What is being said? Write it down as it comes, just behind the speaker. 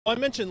I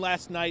mentioned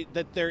last night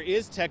that there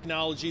is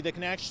technology that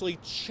can actually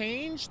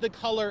change the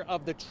color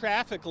of the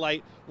traffic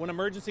light when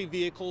emergency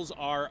vehicles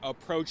are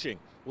approaching.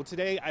 Well,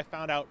 today I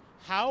found out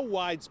how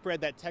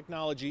widespread that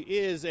technology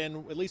is,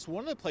 and at least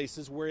one of the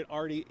places where it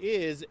already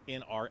is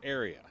in our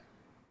area.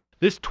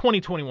 This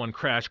 2021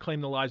 crash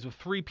claimed the lives of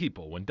 3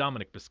 people when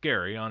Dominic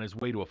Biscari, on his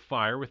way to a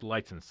fire with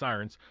lights and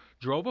sirens,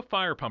 drove a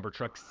fire pumper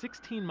truck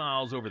 16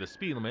 miles over the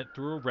speed limit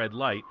through a red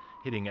light,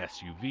 hitting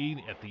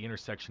SUV at the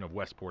intersection of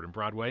Westport and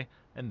Broadway,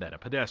 and then a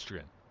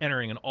pedestrian.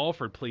 Entering an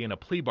Alford plea and a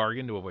plea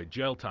bargain to avoid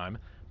jail time,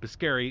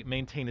 Biscari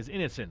maintained his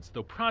innocence,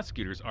 though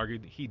prosecutors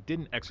argued he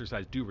didn't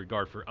exercise due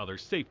regard for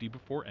others' safety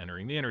before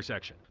entering the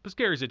intersection.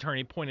 Biscari's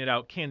attorney pointed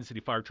out Kansas City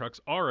fire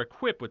trucks are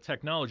equipped with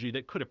technology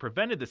that could have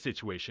prevented the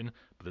situation,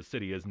 but the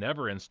city has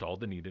never installed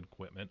the needed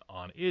equipment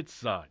on its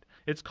side.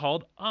 It's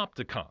called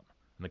Opticom,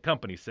 and the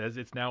company says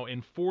it's now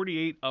in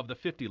 48 of the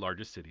 50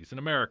 largest cities in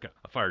America.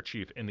 A fire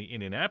chief in the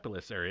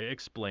Indianapolis area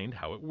explained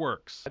how it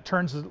works. It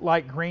turns the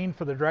light green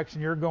for the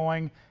direction you're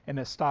going, and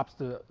it stops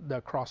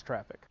the cross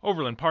traffic.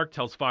 Overland Park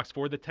tells Fox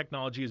 4 the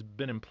technology has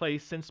been in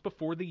place since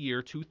before the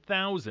year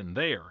 2000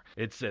 there.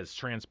 It says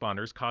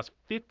transponders cost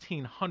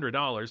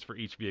 $1,500 for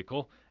each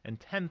vehicle and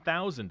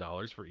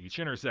 $10,000 for each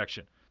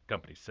intersection. The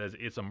company says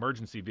its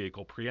emergency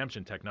vehicle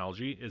preemption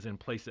technology is in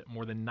place at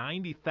more than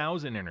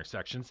 90,000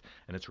 intersections,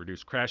 and it's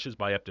reduced crashes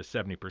by up to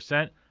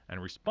 70%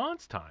 and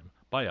response time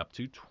by up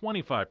to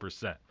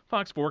 25%.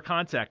 Fox 4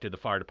 contacted the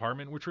fire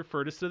department, which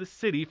referred us to the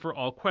city for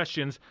all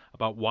questions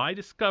about why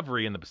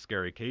discovery in the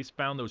Biscari case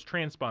found those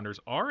transponders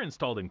are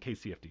installed in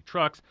KCFD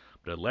trucks,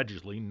 but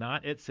allegedly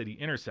not at city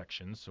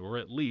intersections, or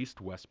at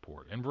least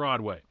Westport and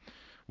Broadway.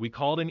 We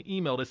called and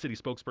emailed a city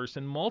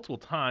spokesperson multiple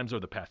times over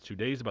the past 2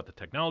 days about the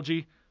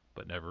technology,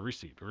 but never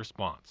received a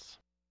response.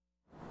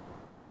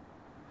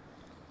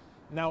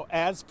 Now,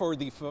 as for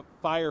the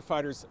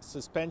firefighters'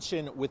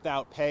 suspension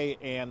without pay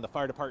and the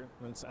fire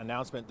department's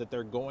announcement that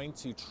they're going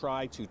to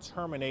try to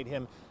terminate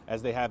him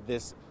as they have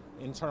this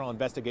internal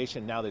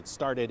investigation now that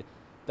started,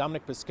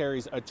 Dominic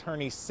Biscari's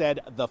attorney said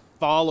the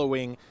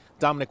following: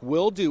 Dominic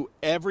will do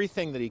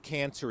everything that he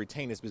can to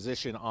retain his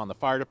position on the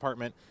fire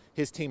department.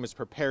 His team is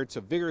prepared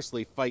to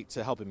vigorously fight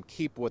to help him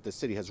keep what the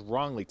city has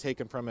wrongly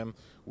taken from him.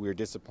 We are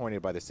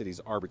disappointed by the city's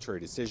arbitrary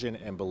decision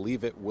and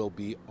believe it will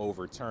be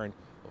overturned.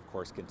 We'll, of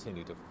course,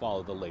 continue to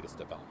follow the latest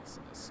developments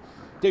in this.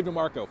 Dave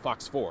DeMarco,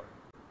 Fox 4,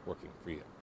 working for you.